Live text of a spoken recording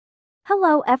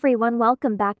Hello everyone,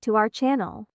 welcome back to our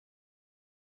channel.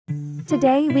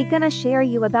 Today we gonna share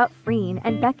you about Freen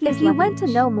and Becky's If you want to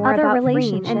know more other about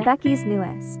relation Freen and Becky's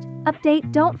newest update,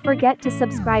 don't forget to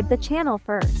subscribe the channel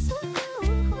first.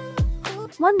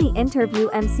 One the interview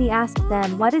MC asked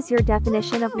them, what is your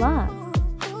definition of love?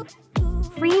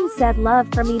 Freen said, love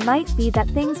for me might be that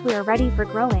things we are ready for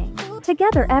growing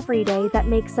together every day, that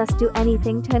makes us do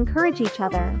anything to encourage each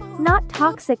other, not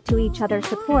toxic to each other,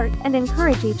 support and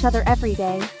encourage each other every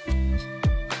day.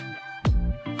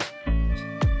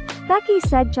 Becky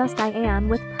said, just I am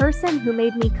with person who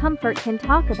made me comfort can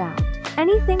talk about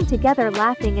anything together,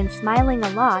 laughing and smiling a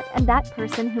lot, and that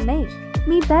person who make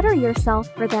me better yourself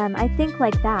for them. I think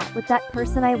like that with that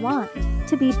person, I want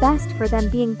to be best for them,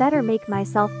 being better, make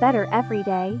myself better every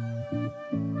day.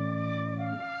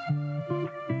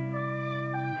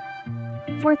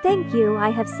 For thank you, I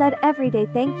have said every day,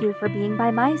 thank you for being by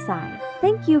my side.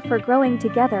 Thank you for growing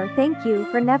together. Thank you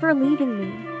for never leaving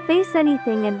me. Face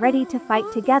anything and ready to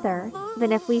fight together.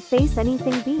 Then if we face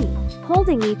anything, be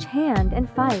holding each hand and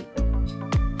fight.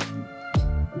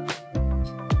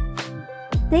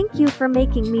 Thank you for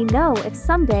making me know if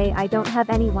someday I don't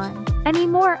have anyone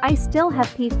anymore, I still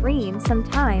have P. Freen.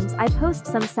 Sometimes I post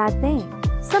some sad thing,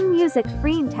 some music.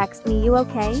 Freen text me, you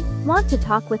okay? Want to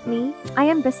talk with me? I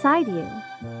am beside you.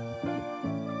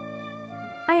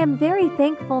 I am very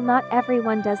thankful not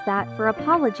everyone does that. For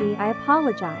apology, I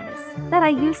apologize that I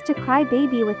used to cry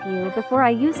baby with you before. I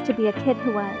used to be a kid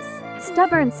who was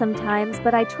stubborn sometimes,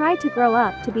 but I try to grow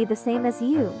up to be the same as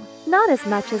you. Not as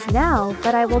much as now,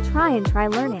 but I will try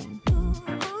learning.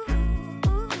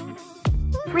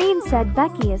 Freen said,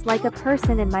 Becky is like a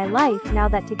person in my life now,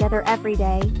 that together every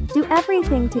day, do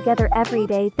everything together every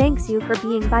day. Thanks you for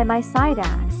being by my side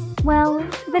as well,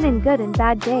 then in good and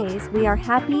bad days we are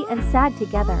happy and sad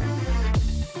together.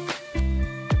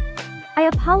 I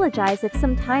apologize if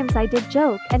sometimes I did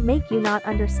joke and make you not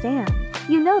understand.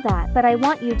 You know that, but I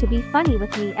want you to be funny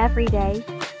with me every day.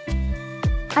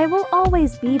 I will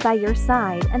always be by your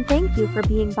side, and thank you for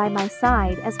being by my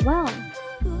side as well.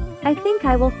 I think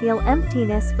I will feel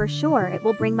emptiness for sure. It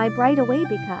will bring my bright away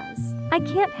because I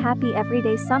can't happy every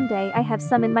day. Someday I have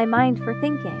some in my mind for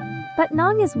thinking. But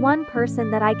Nong is one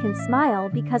person that I can smile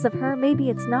because of her. Maybe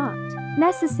it's not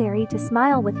necessary to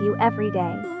smile with you every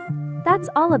day. That's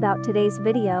all about today's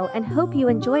video, and hope you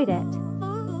enjoyed it.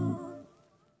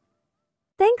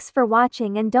 Thanks for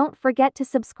watching, and don't forget to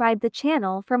subscribe the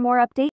channel for more updates.